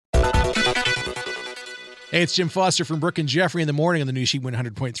Hey, it's Jim Foster from Brooke and Jeffrey in the morning on the New Sheet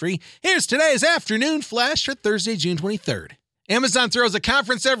 100.3. Here's today's afternoon flash for Thursday, June 23rd. Amazon throws a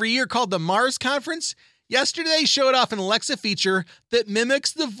conference every year called the Mars Conference. Yesterday, they showed off an Alexa feature that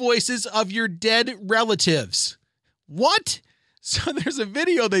mimics the voices of your dead relatives. What? So there's a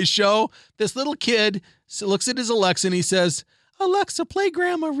video they show. This little kid looks at his Alexa and he says, "Alexa, play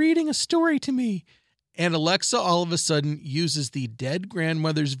Grandma reading a story to me." And Alexa all of a sudden uses the dead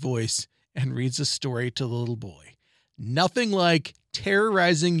grandmother's voice and reads a story to the little boy. Nothing like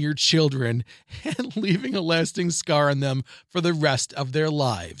terrorizing your children and leaving a lasting scar on them for the rest of their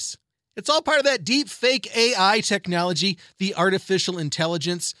lives. It's all part of that deep fake AI technology, the artificial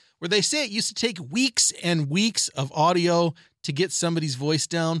intelligence, where they say it used to take weeks and weeks of audio to get somebody's voice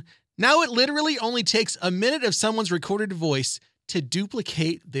down. Now it literally only takes a minute of someone's recorded voice to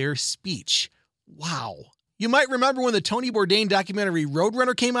duplicate their speech. Wow. You might remember when the Tony Bourdain documentary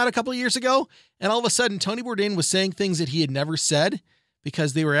Roadrunner came out a couple of years ago, and all of a sudden Tony Bourdain was saying things that he had never said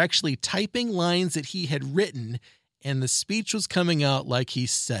because they were actually typing lines that he had written, and the speech was coming out like he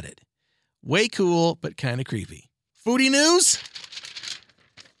said it. Way cool, but kind of creepy. Foodie news?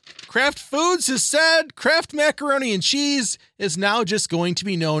 Kraft Foods has said Kraft Macaroni and Cheese is now just going to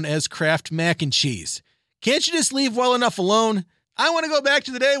be known as Kraft Mac and Cheese. Can't you just leave well enough alone? I want to go back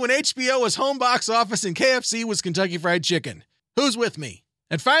to the day when HBO was home box office and KFC was Kentucky Fried Chicken. Who's with me?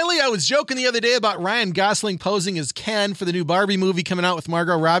 And finally, I was joking the other day about Ryan Gosling posing as Ken for the new Barbie movie coming out with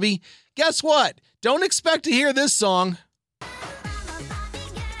Margot Robbie. Guess what? Don't expect to hear this song.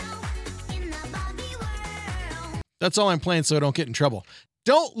 That's all I'm playing so I don't get in trouble.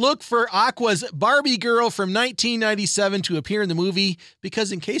 Don't look for Aqua's Barbie Girl from 1997 to appear in the movie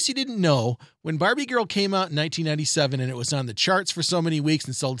because in case you didn't know, when Barbie Girl came out in 1997 and it was on the charts for so many weeks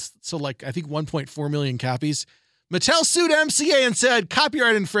and sold like I think 1.4 million copies, Mattel sued MCA and said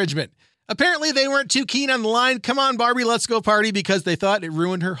copyright infringement. Apparently they weren't too keen on the line, "Come on Barbie, let's go party," because they thought it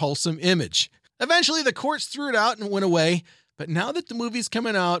ruined her wholesome image. Eventually the courts threw it out and it went away, but now that the movie's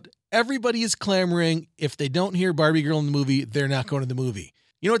coming out, everybody is clamoring if they don't hear Barbie Girl in the movie, they're not going to the movie.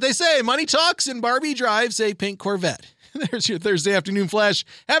 You know what they say, money talks and Barbie drives a pink Corvette. There's your Thursday afternoon flash.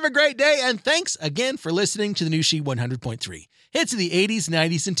 Have a great day, and thanks again for listening to the New Sheet 100.3. Hits of the 80s,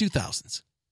 90s, and 2000s.